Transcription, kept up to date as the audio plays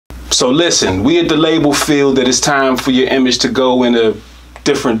So listen, we at the label feel that it's time for your image to go in a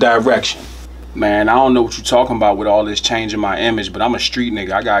different direction. Man, I don't know what you're talking about with all this changing my image, but I'm a street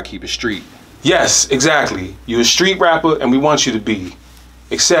nigga. I gotta keep it street. Yes, exactly. You're a street rapper and we want you to be.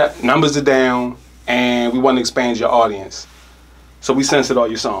 Except numbers are down and we want to expand your audience. So we censored all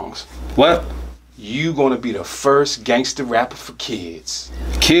your songs. What? You gonna be the first gangster rapper for kids.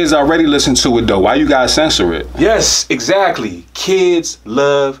 Kids already listen to it though. Why you guys censor it? Yes, exactly. Kids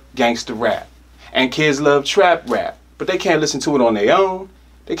love gangster rap. And kids love trap rap. But they can't listen to it on their own.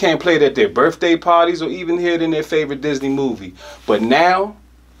 They can't play it at their birthday parties or even hear it in their favorite Disney movie. But now,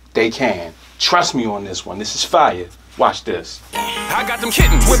 they can. Trust me on this one. This is fire. Watch this. I got them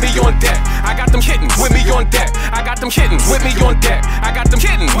kittens with me on deck. I got them kittens with me on deck. I got them kittens with me on deck. I got them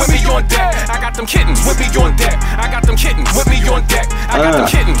kittens with me on deck. I got them kittens with me on deck. I got them kittens with me on deck. I got them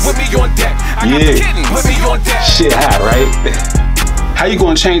kittens with me on deck. I got them kittens with me on deck. Shit hot, right? How you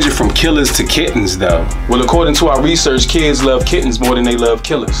gonna change it from killers to kittens though? Well, according to our research, kids love kittens more than they love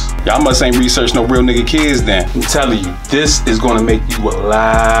killers. Y'all must ain't research no real nigga kids then. I'm telling you, this is gonna make you a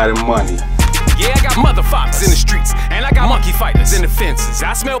lot of money. Yeah, I got motherfuckers in the streets, and I got monkey fighters in the fences.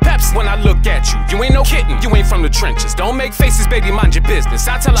 I smell Pepsi when I look at you. You ain't no kitten, you ain't from the trenches. Don't make faces, baby, mind your business.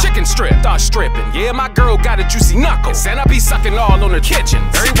 I tell her chicken strip, start stripping. Yeah, my girl got a juicy knuckles, and I be sucking all on her kitchen.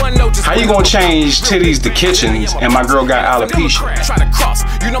 Everyone know just how you gonna change titties to kitchens and my girl got alopecia? Try to cross,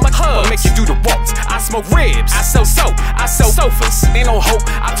 you know my club make you do the waltz. I smoke ribs, I sell soap, I sell sofas. Ain't no hope,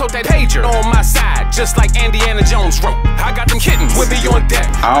 I told that pager on my side, just like Indiana Jones wrote. I got them kittens with me on deck.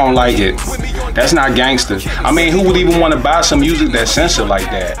 I don't like it. That's not gangster. I mean, who would even want to buy some music that's censored like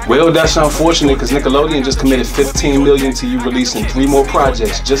that? Well, that's unfortunate because Nickelodeon just committed $15 million to you releasing 3 more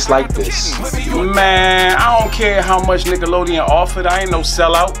projects just like this. Man, I don't care how much Nickelodeon offered. I ain't no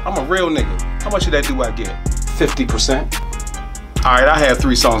sellout. I'm a real nigga. How much of that do I get? 50%. Alright, I have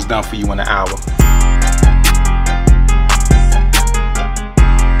 3 songs done for you in an hour.